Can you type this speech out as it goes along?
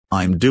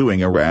I'm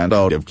doing a rant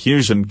out of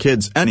Cushion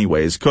Kids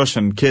anyways.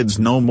 Cushion Kids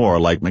no more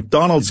like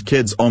McDonald's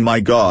kids. Oh my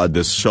god,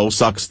 this show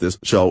sucks. This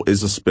show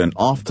is a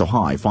spin-off to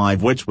High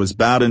Five, which was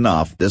bad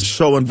enough. This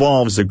show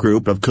involves a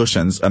group of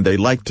cushions and they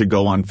like to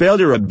go on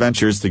failure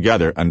adventures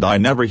together, and I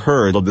never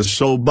heard of this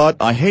show but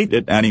I hate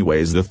it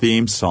anyways. The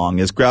theme song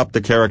is crap,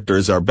 the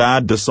characters are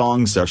bad, the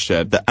songs are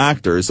shit, the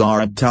actors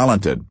aren't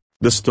talented,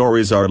 the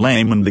stories are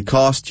lame and the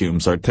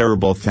costumes are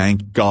terrible.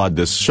 Thank God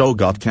this show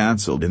got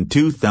cancelled in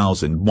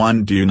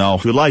 2001. Do you know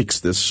who likes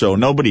this show?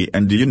 Nobody.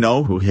 And do you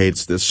know who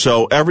hates this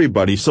show?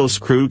 Everybody. So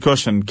screw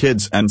Cushion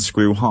Kids and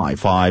screw High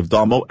Five.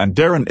 Domo and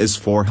Darren is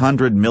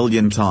 400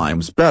 million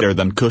times better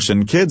than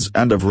Cushion Kids.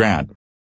 End of rant.